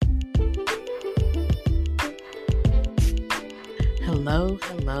Hello,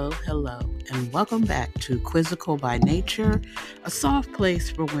 and welcome back to Quizzical by Nature, a soft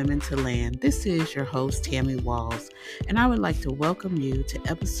place for women to land. This is your host, Tammy Walls, and I would like to welcome you to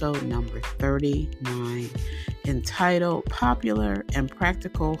episode number 39, entitled Popular and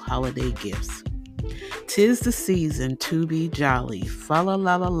Practical Holiday Gifts. 'Tis the season to be jolly, fa la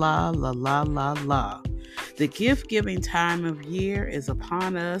la la la la la la la. The gift-giving time of year is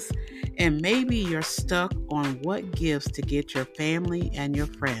upon us, and maybe you're stuck on what gifts to get your family and your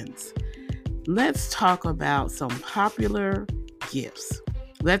friends. Let's talk about some popular gifts.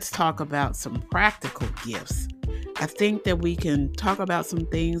 Let's talk about some practical gifts. I think that we can talk about some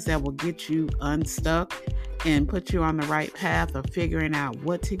things that will get you unstuck and put you on the right path of figuring out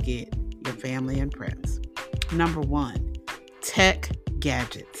what to get your family and friends. Number 1, tech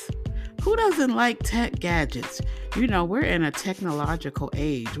gadgets. Who doesn't like tech gadgets? You know, we're in a technological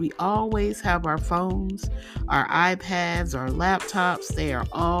age. We always have our phones, our iPads, our laptops. They are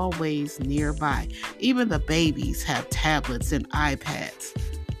always nearby. Even the babies have tablets and iPads.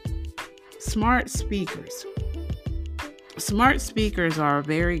 Smart speakers. Smart speakers are a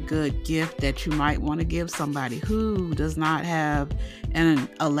very good gift that you might want to give somebody who does not have an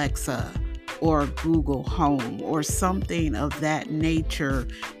Alexa or Google Home or something of that nature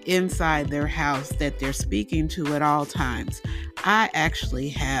inside their house that they're speaking to at all times. I actually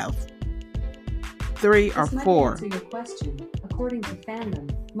have 3 or 4. This might answer your question. According to fandom,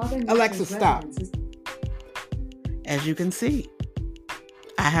 Mother Alexa, stop. Nature's As you can see,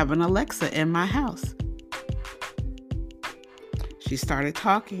 I have an Alexa in my house. She started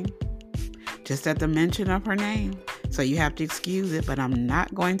talking just at the mention of her name. So you have to excuse it, but I'm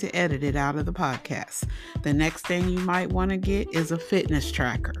not going to edit it out of the podcast. The next thing you might want to get is a fitness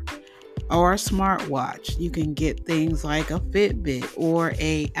tracker or a smartwatch. You can get things like a Fitbit or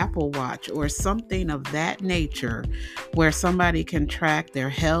a Apple Watch or something of that nature where somebody can track their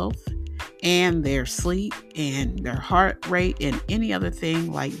health and their sleep and their heart rate and any other thing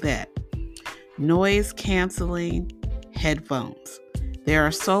like that. Noise canceling headphones. There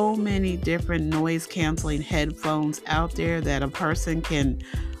are so many different noise-canceling headphones out there that a person can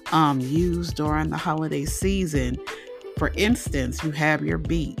use during the holiday season. For instance, you have your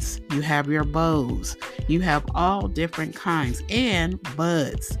Beats, you have your Bose, you have all different kinds, and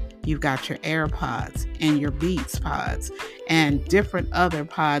buds. You've got your AirPods and your Beats pods and different other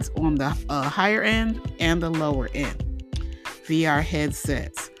pods on the higher end and the lower end. VR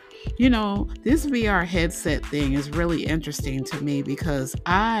headsets. You know, this VR headset thing is really interesting to me because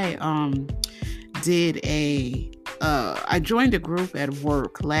I joined a group at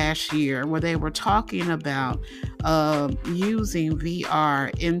work last year where they were talking about using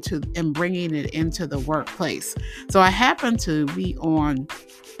VR and bringing it into the workplace. So I happened to be on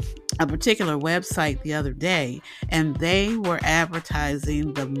a particular website the other day, and they were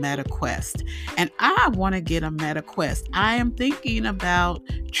advertising the MetaQuest. And I want to get a MetaQuest. I am thinking about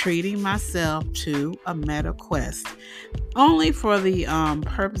treating myself to a MetaQuest, only for the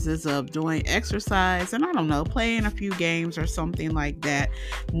purposes of doing exercise and, I don't know, playing a few games or something like that,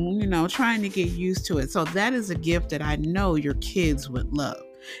 you know, trying to get used to it. So that is a gift that I know your kids would love.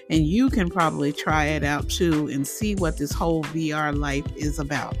 And you can probably try it out too and see what this whole VR life is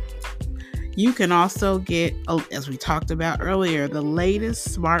about. You can also get, as we talked about earlier, the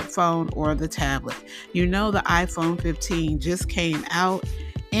latest smartphone or the tablet. You know, the iPhone 15 just came out,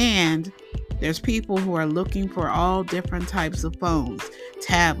 and there's people who are looking for all different types of phones,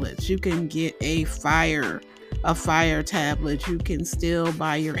 tablets. You can get a Fire tablet. You can still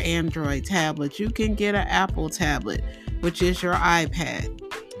buy your Android tablet. You can get an Apple tablet, which is your iPad.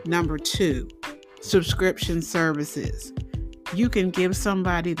 Number 2, subscription services. You can give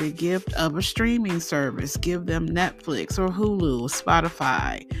somebody the gift of a streaming service. Give them Netflix or Hulu,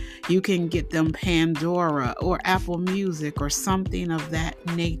 Spotify. You can get them Pandora or Apple Music or something of that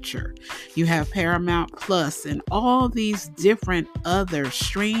nature. You have Paramount Plus and all these different other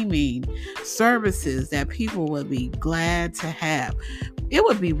streaming services that people would be glad to have. It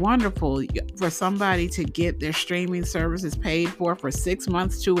would be wonderful for somebody to get their streaming services paid for 6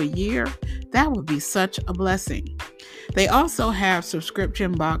 months to a year. That would be such a blessing. They also have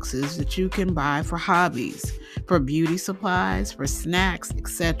subscription boxes that you can buy for hobbies, for beauty supplies, for snacks,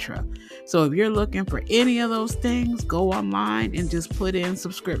 etc. So if you're looking for any of those things, go online and just put in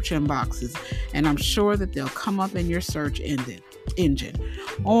subscription boxes, and I'm sure that they'll come up in your search engine.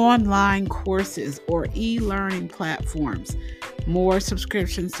 Online courses or e-learning platforms, more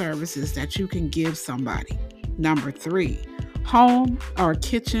subscription services that you can give somebody. Number 3, home or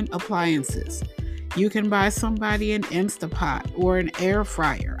kitchen appliances. You can buy somebody an Instapot or an air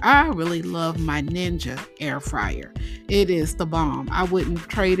fryer. I really love my Ninja air fryer. It is the bomb. I wouldn't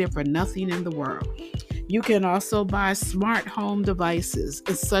trade it for nothing in the world. You can also buy smart home devices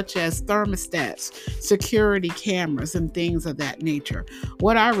such as thermostats, security cameras, and things of that nature.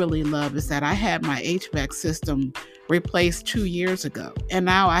 What I really love is that I had my HVAC system replaced 2 years ago, and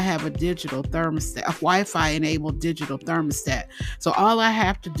now I have a digital thermostat, a Wi-Fi enabled digital thermostat. So all I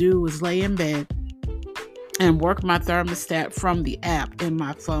have to do is lay in bed and work my thermostat from the app in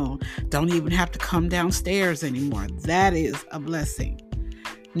my phone. Don't even have to come downstairs anymore. That is a blessing.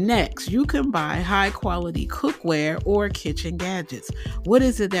 Next, you can buy high quality cookware or kitchen gadgets. What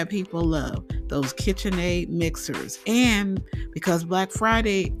is it that people love? Those KitchenAid mixers. And because Black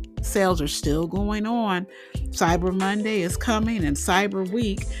Friday sales are still going on, Cyber Monday is coming, and Cyber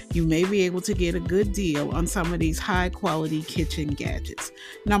Week, you may be able to get a good deal on some of these high quality kitchen gadgets.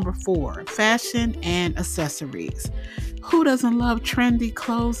 Number 4, fashion and accessories. Who doesn't love trendy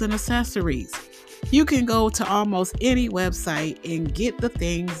clothes and accessories? You can go to almost any website and get the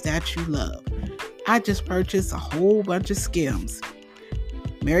things that you love. I just purchased a whole bunch of Skims.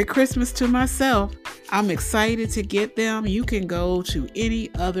 Merry Christmas to myself. I'm excited to get them. You can go to any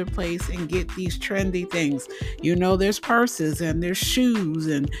other place and get these trendy things. You know, there's purses and there's shoes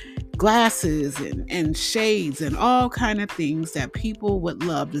and glasses and shades and all kind of things that people would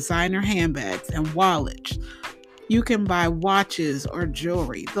love. Designer handbags and wallets. You can buy watches or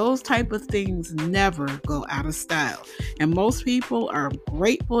jewelry. Those type of things never go out of style. And most people are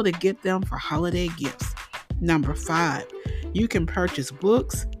grateful to get them for holiday gifts. Number 5, you can purchase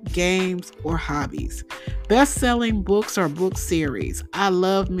books, games, or hobbies. Best-selling books or book series. I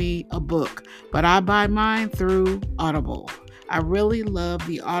love me a book, but I buy mine through Audible. I really love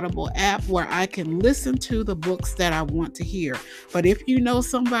the Audible app where I can listen to the books that I want to hear. But if you know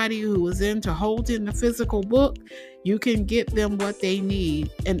somebody who is into holding the physical book, you can get them what they need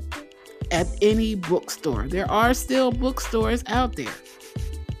at any bookstore. There are still bookstores out there.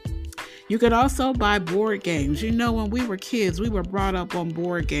 You can also buy board games. You know, when we were kids, we were brought up on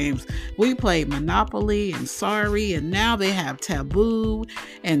board games. We played Monopoly and Sorry, and now they have Taboo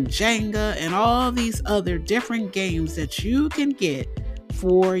and Jenga and all these other different games that you can get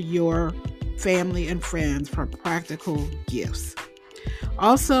for your family and friends for practical gifts.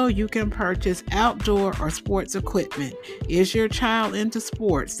 Also, you can purchase outdoor or sports equipment. Is your child into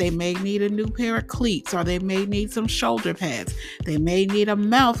sports? They may need a new pair of cleats, or they may need some shoulder pads. They may need a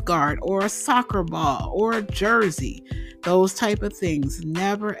mouth guard or a soccer ball or a jersey. Those type of things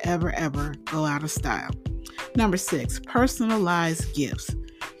never, ever, ever go out of style. Number 6, personalized gifts.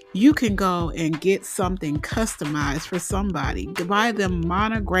 You can go and get something customized for somebody. Buy them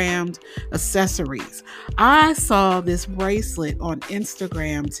monogrammed accessories. I saw this bracelet on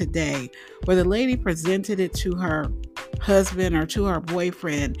Instagram today where the lady presented it to her husband or to her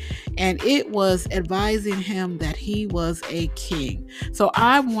boyfriend, and it was advising him that he was a king. So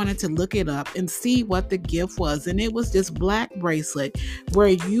I wanted to look it up and see what the gift was, and it was this black bracelet where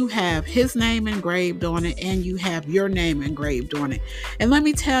you have his name engraved on it and you have your name engraved on it. And let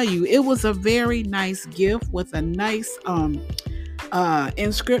me tell you, it was a very nice gift with a nice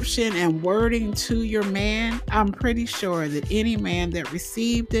inscription and wording to your man. I'm pretty sure that any man that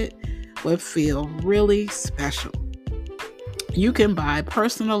received it would feel really special. You can buy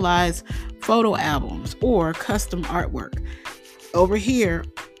personalized photo albums or custom artwork. Over here,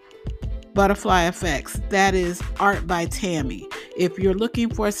 Butterfly Effects, that is art by Tammy. If you're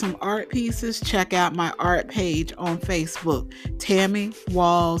looking for some art pieces, check out my art page on Facebook, Tammy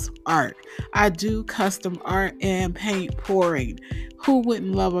Walls Art. I do custom art and paint pouring. Who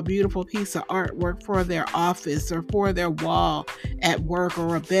wouldn't love a beautiful piece of artwork for their office or for their wall at work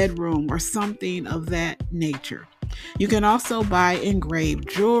or a bedroom or something of that nature? You can also buy engraved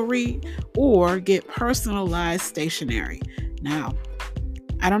jewelry or get personalized stationery. Now,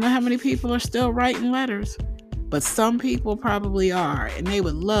 I don't know how many people are still writing letters, but some people probably are, and they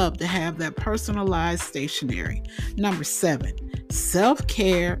would love to have that personalized stationery. Number 7,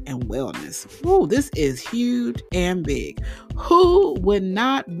 self-care and wellness. Ooh, this is huge and big. Who would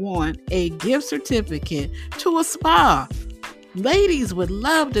not want a gift certificate to a spa? Ladies would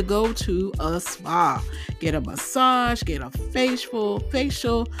love to go to a spa, get a massage, get a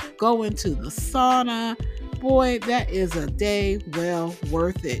facial, go into the sauna. Boy, that is a day well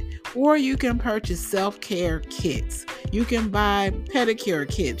worth it. Or you can purchase self-care kits. You can buy pedicure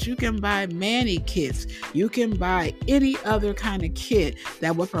kits. You can buy mani kits. You can buy any other kind of kit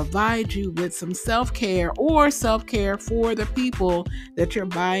that will provide you with some self-care or self-care for the people that you're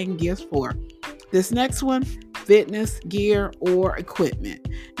buying gifts for. This next one, fitness gear, or equipment.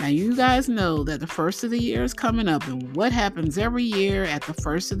 Now, you guys know that the first of the year is coming up, and what happens every year at the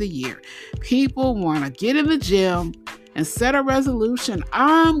first of the year? People want to get in the gym and set a resolution.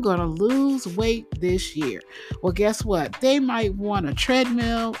 I'm going to lose weight this year. Well, guess what? They might want a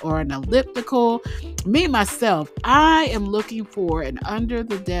treadmill or an elliptical. Me, myself, I am looking for an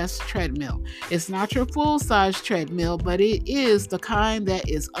under-the-desk treadmill. It's not your full-size treadmill, but it is the kind that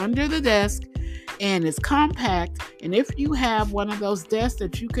is under the desk and it's compact. And if you have one of those desks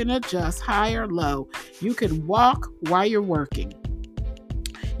that you can adjust high or low, you can walk while you're working.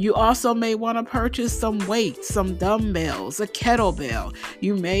 You also may want to purchase some weights, some dumbbells, a kettlebell.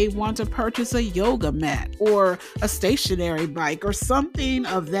 You may want to purchase a yoga mat or a stationary bike or something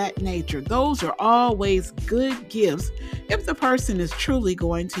of that nature. Those are always good gifts if the person is truly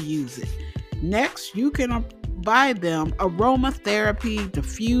going to use it. Next, you can buy them aromatherapy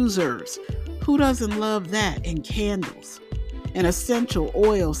diffusers. Who doesn't love that? And candles. And essential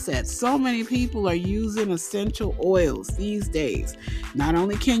oil sets. So many people are using essential oils these days. Not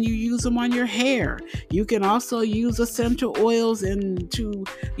only can you use them on your hair, you can also use essential oils to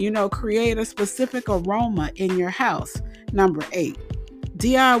create a specific aroma in your house. Number 8,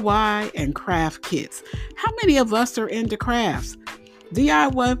 DIY and craft kits. How many of us are into crafts?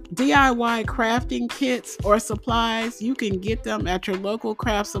 DIY crafting kits or supplies, you can get them at your local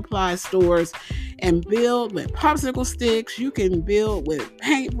craft supply stores and build with popsicle sticks. You can build with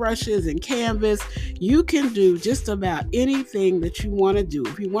paintbrushes and canvas. You can do just about anything that you want to do.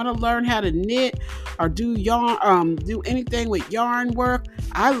 If you want to learn how to knit or do yarn, do anything with yarn work,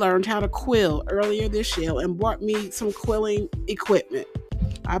 I learned how to quill earlier this year and bought me some quilling equipment.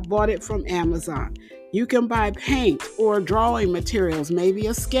 I bought it from Amazon. You can buy paint or drawing materials, maybe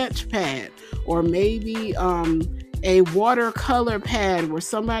a sketch pad or maybe a watercolor pad where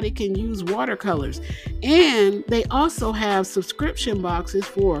somebody can use watercolors. And they also have subscription boxes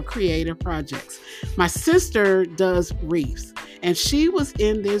for creative projects. My sister does wreaths, and she was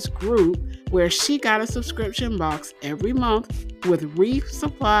in this group where she got a subscription box every month with wreath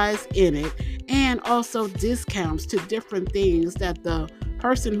supplies in it and also discounts to different things that the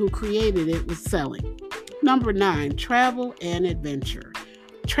person who created it was selling. Number 9, travel and adventure.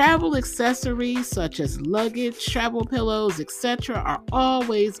 Travel accessories such as luggage, travel pillows, etc. are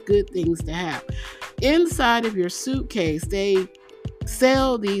always good things to have. Inside of your suitcase, they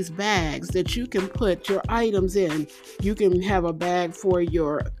sell these bags that you can put your items in. You can have a bag for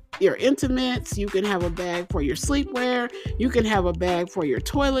your intimates, you can have a bag for your sleepwear, you can have a bag for your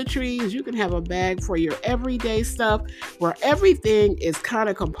toiletries, you can have a bag for your everyday stuff where everything is kind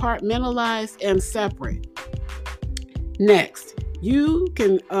of compartmentalized and separate. Next, you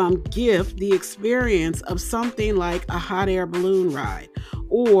can gift the experience of something like a hot air balloon ride,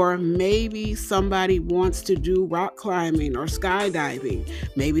 or maybe somebody wants to do rock climbing or skydiving.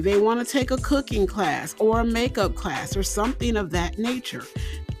 Maybe they want to take a cooking class or a makeup class or something of that nature.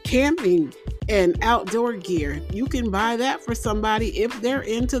 Camping and outdoor gear, you can buy that for somebody if they're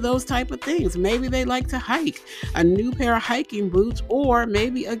into those type of things. Maybe they like to hike, a new pair of hiking boots, or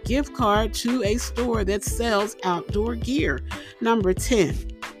maybe a gift card to a store that sells outdoor gear. Number 10,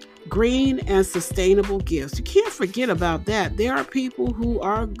 green and sustainable gifts. You can't forget about that. There are people who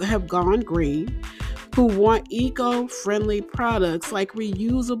have gone green, who want eco-friendly products like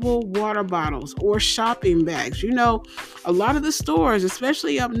reusable water bottles or shopping bags. You know, a lot of the stores,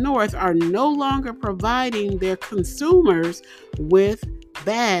 especially up north, are no longer providing their consumers with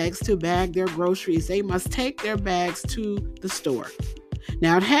bags to bag their groceries. They must take their bags to the store.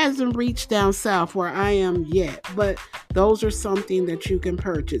 Now, it hasn't reached down south where I am yet, but those are something that you can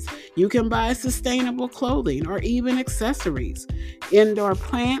purchase. You can buy sustainable clothing or even accessories, indoor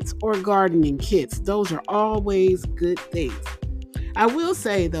plants or gardening kits. Those are always good things. I will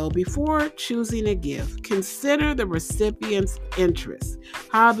say, though, before choosing a gift, consider the recipient's interests,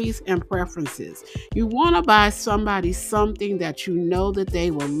 hobbies, and preferences. You want to buy somebody something that you know that they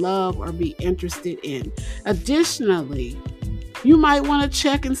will love or be interested in. Additionally, you might want to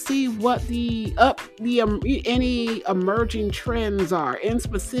check and see what any emerging trends are in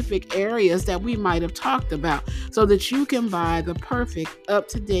specific areas that we might have talked about, so that you can buy the perfect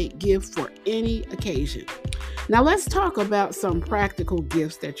up-to-date gift for any occasion. Now let's talk about some practical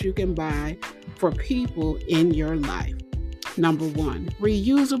gifts that you can buy for people in your life. Number 1,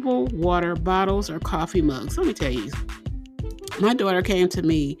 reusable water bottles or coffee mugs. Let me tell you, my daughter came to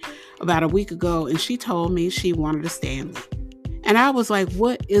me about a week ago and she told me she wanted a Stanley. And I was like,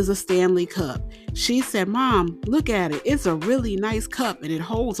 what is a Stanley cup? She said, Mom, look at it. It's a really nice cup and it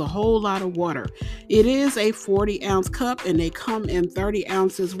holds a whole lot of water. It is a 40-ounce cup and they come in 30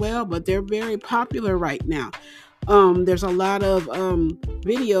 ounces as well, but they're very popular right now. There's a lot of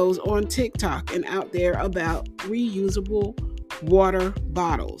videos on TikTok and out there about reusable water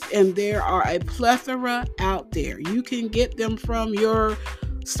bottles, and there are a plethora out there. You can get them from your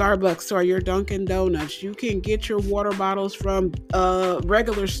Starbucks or your Dunkin' Donuts. You can get your water bottles from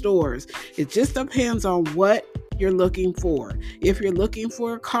regular stores. It just depends on what you're looking for. If you're looking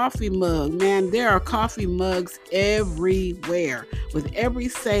for a coffee mug, man, there are coffee mugs everywhere with every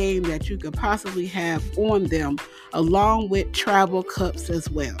saying that you could possibly have on them, along with travel cups as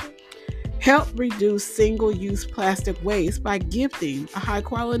well. Help reduce single-use plastic waste by gifting a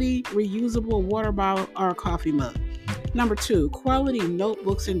high-quality, reusable water bottle or coffee mug. Number 2, quality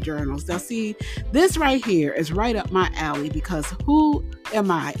notebooks and journals. Now see, this right here is right up my alley because who am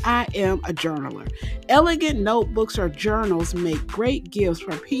I? I am a journaler. Elegant notebooks or journals make great gifts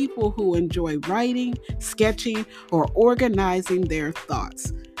for people who enjoy writing, sketching, or organizing their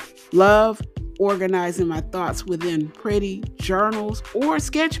thoughts. Love organizing my thoughts within pretty journals or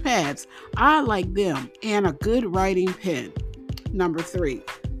sketch pads. I like them, and a good writing pen. Number 3,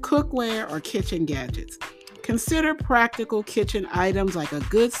 cookware or kitchen gadgets. Consider practical kitchen items like a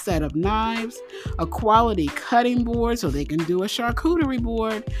good set of knives, a quality cutting board so they can do a charcuterie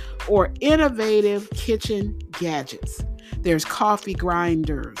board, or innovative kitchen gadgets. There's coffee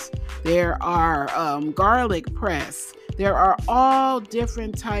grinders. There are garlic press. There are all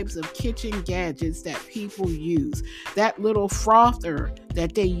different types of kitchen gadgets that people use. That little frother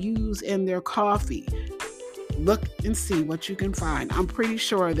that they use in their coffee. Look and see what you can find. I'm pretty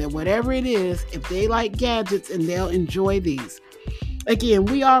sure that whatever it is, if they like gadgets, and they'll enjoy these. Again,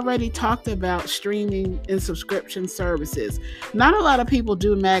 we already talked about streaming and subscription services. Not a lot of people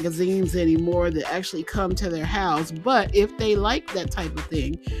do magazines anymore that actually come to their house, but if they like that type of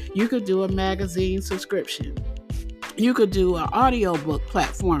thing, you could do a magazine subscription. You could do an audiobook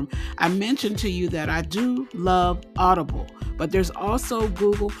platform. I mentioned to you that I do love Audible, but there's also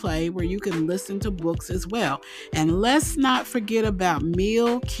Google Play where you can listen to books as well. And let's not forget about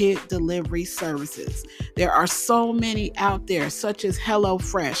meal kit delivery services. There are so many out there, such as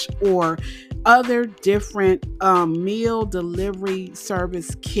HelloFresh or other different meal delivery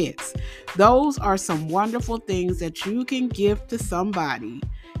service kits. Those are some wonderful things that you can give to somebody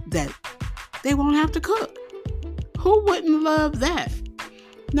that they won't have to cook. Who wouldn't love that?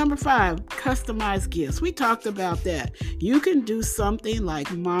 Number 5, customized gifts. We talked about that. You can do something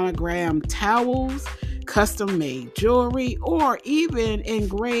like monogram towels, custom-made jewelry, or even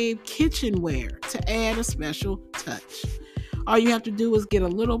engraved kitchenware to add a special touch. All you have to do is get a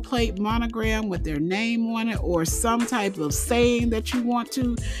little plate monogram with their name on it or some type of saying that you want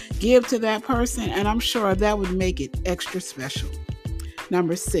to give to that person, and I'm sure that would make it extra special.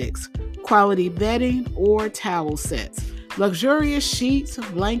 Number 6, quality bedding or towel sets. Luxurious sheets,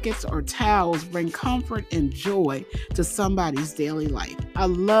 blankets, or towels bring comfort and joy to somebody's daily life. I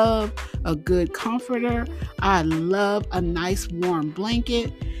love a good comforter. I love a nice warm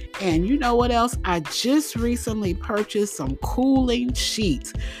blanket. And you know what else? I just recently purchased some cooling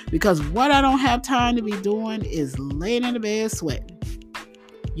sheets because what I don't have time to be doing is laying in the bed sweating.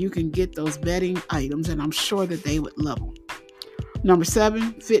 You can get those bedding items, and I'm sure that they would love them. Number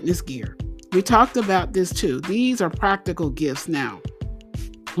 7, fitness gear. We talked about this too. These are practical gifts now.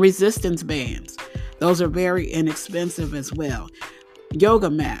 Resistance bands. Those are very inexpensive as well.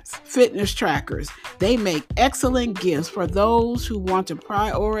 Yoga mats, fitness trackers. They make excellent gifts for those who want to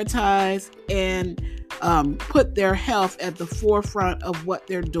prioritize and put their health at the forefront of what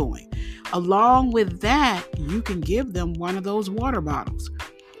they're doing. Along with that, you can give them one of those water bottles.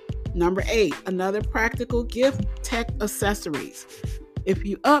 Number 8, another practical gift, tech accessories. If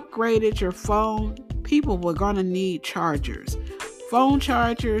you upgraded your phone, people were going to need chargers. Phone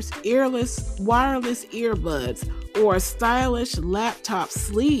chargers, wireless earbuds, or a stylish laptop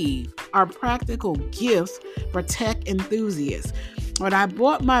sleeve are practical gifts for tech enthusiasts. When I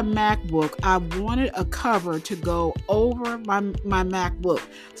bought my MacBook, I wanted a cover to go over my MacBook.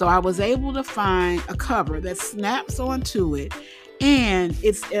 So I was able to find a cover that snaps onto it, and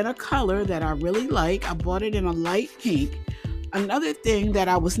it's in a color that I really like. I bought it in a light pink. Another thing that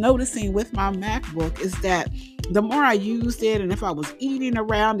I was noticing with my MacBook is that the more I used it, and if I was eating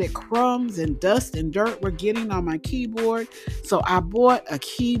around it, crumbs and dust and dirt were getting on my keyboard. So I bought a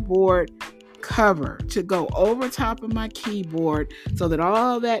keyboard cover to go over top of my keyboard so that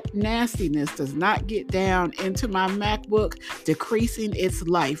all that nastiness does not get down into my MacBook, decreasing its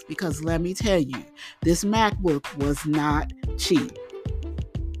life. Because let me tell you, this MacBook was not cheap.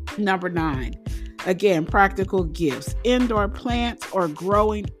 Number 9, again, practical gifts, indoor plants or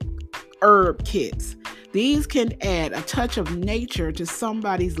growing herb kits. These can add a touch of nature to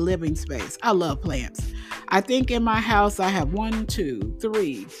somebody's living space. I love plants. I think in my house I have 4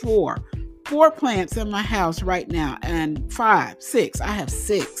 plants in my house right now, and 5, 6. I have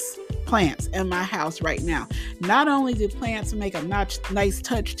 6 plants in my house right now. Not only do plants make a nice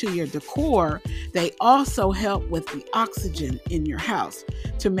touch to your decor, they also help with the oxygen in your house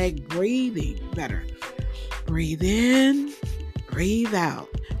to make breathing better. Breathe in, breathe out.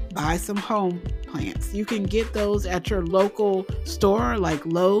 Buy some home plants. You can get those at your local store like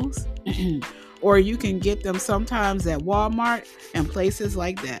Lowe's, or you can get them sometimes at Walmart and places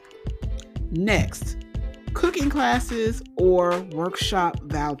like that. Next, cooking classes or workshop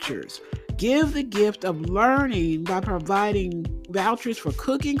vouchers. Give the gift of learning by providing vouchers for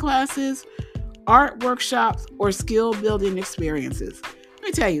cooking classes, art workshops, or skill building experiences. Let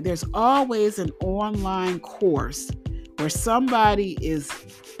me tell you, there's always an online course where somebody is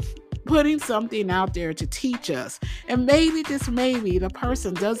putting something out there to teach us. And maybe, just maybe, the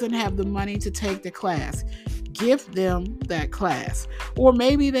person doesn't have the money to take the class. Gift them that class. Or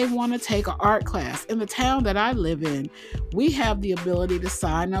maybe they want to take an art class. In the town that I live in, we have the ability to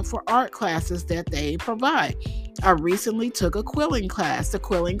sign up for art classes that they provide. I recently took a quilling class. The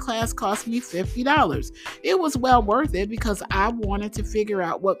quilling class cost me $50. It was well worth it because I wanted to figure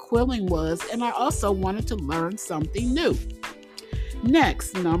out what quilling was, and I also wanted to learn something new.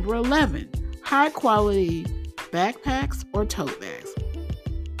 Next, number 11, high quality backpacks or tote bags.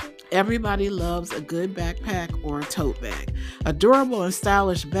 Everybody loves a good backpack or a tote bag. A durable and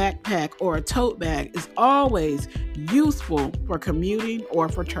stylish backpack or a tote bag is always useful for commuting or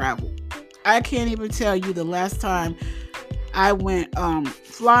for travel. I can't even tell you the last time I went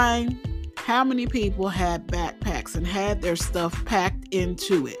flying, how many people had backpacks and had their stuff packed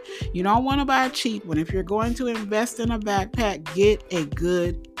into it. You don't want to buy a cheap one. If you're going to invest in a backpack, get a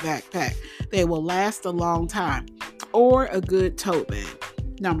good backpack. They will last a long time. Or a good tote bag.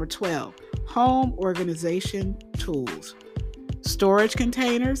 Number 12, home organization tools. Storage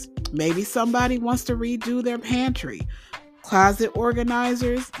containers. Maybe somebody wants to redo their pantry. Closet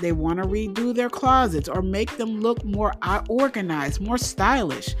organizers. They want to redo their closets or make them look more organized, more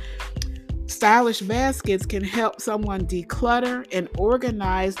stylish. Stylish baskets can help someone declutter and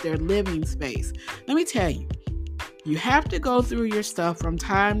organize their living space. Let me tell you, you have to go through your stuff from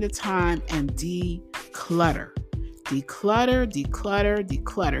time to time and declutter. Declutter, declutter,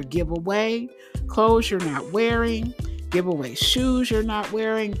 declutter. Give away clothes you're not wearing. Give away shoes you're not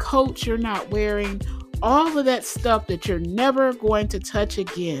wearing, coats you're not wearing. All of that stuff that you're never going to touch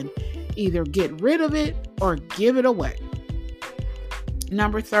again. Either get rid of it or give it away.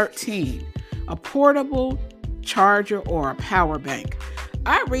 Number 13, a portable charger or a power bank.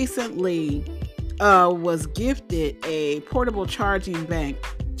 I recently was gifted a portable charging bank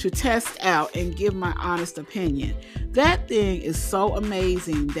to test out and give my honest opinion. That thing is so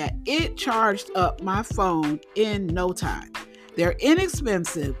amazing that it charged up my phone in no time. They're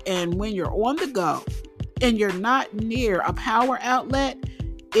inexpensive, and when you're on the go and you're not near a power outlet,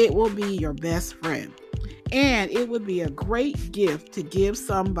 it will be your best friend. And it would be a great gift to give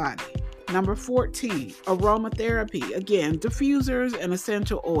somebody. Number 14, aromatherapy. Again, diffusers and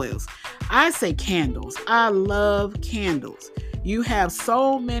essential oils. I say candles. I love candles. You have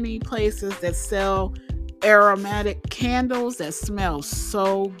so many places that sell aromatic candles that smell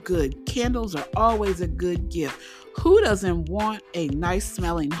so good. Candles are always a good gift. Who doesn't want a nice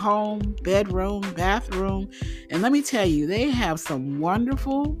smelling home, bedroom, bathroom? And let me tell you, they have some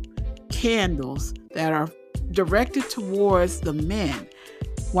wonderful candles that are directed towards the men.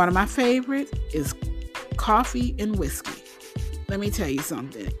 One of my favorites is coffee and whiskey. Let me tell you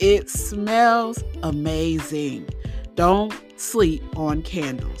something. It smells amazing. Don't sleep on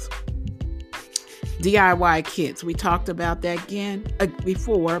candles. DIY kits. We talked about that again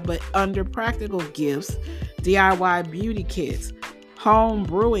before, but under practical gifts, DIY beauty kits, home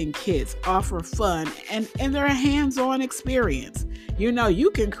brewing kits offer fun and they're a hands-on experience. You know,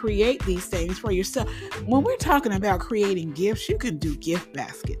 you can create these things for yourself. When we're talking about creating gifts, you can do gift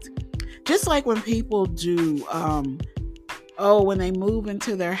baskets. Just like when people do, when they move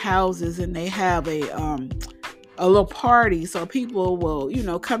into their houses and they have a little party, so people will,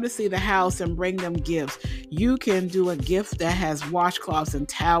 come to see the house and bring them gifts. You can do a gift that has washcloths and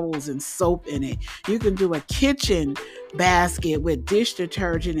towels and soap in it. You can do a kitchen basket with dish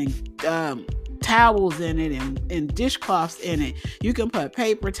detergent and towels in it and dishcloths in it. You can put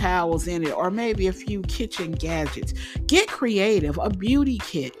paper towels in it, or maybe a few kitchen gadgets. Get creative. A beauty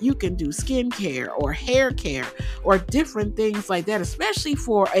kit. You can do skincare or hair care or different things like that, especially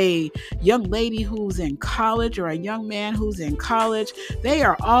for a young lady who's in college or a young man who's in college. They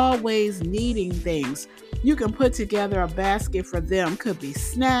are always needing things. You can put together a basket for them. Could be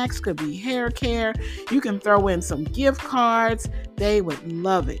snacks, could be hair care. You can throw in some gift cards. They would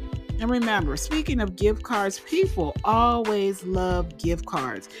love it. And remember, speaking of gift cards, people always love gift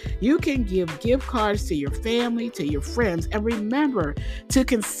cards. You can give gift cards to your family, to your friends, and remember to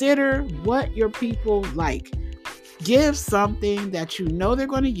consider what your people like. Give something that you know they're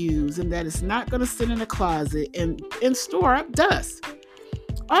going to use and that is not going to sit in a closet and store up dust.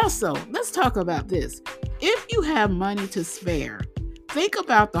 Also, let's talk about this. If you have money to spare, think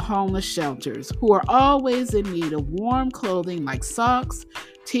about the homeless shelters who are always in need of warm clothing like socks,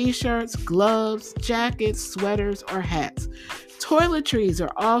 t-shirts, gloves, jackets, sweaters, or hats. Toiletries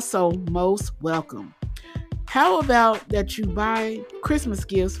are also most welcome. How about that you buy Christmas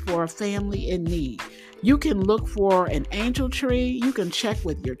gifts for a family in need? You can look for an angel tree, you can check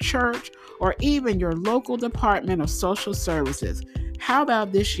with your church, or even your local Department of Social Services. How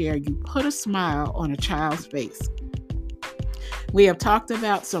about this year you put a smile on a child's face? We have talked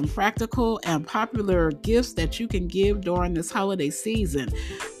about some practical and popular gifts that you can give during this holiday season.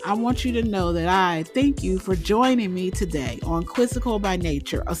 I want you to know that I thank you for joining me today on Quizzical by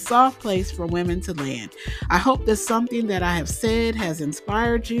Nature, a soft place for women to land. I hope that something that I have said has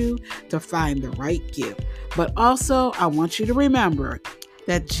inspired you to find the right gift. But also, I want you to remember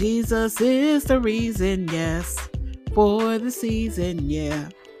that Jesus is the reason, yes, for the season, yeah.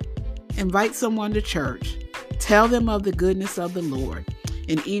 Invite someone to church. Tell them of the goodness of the Lord.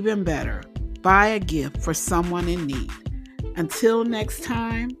 And even better, buy a gift for someone in need. Until next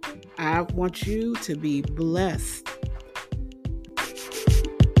time, I want you to be blessed.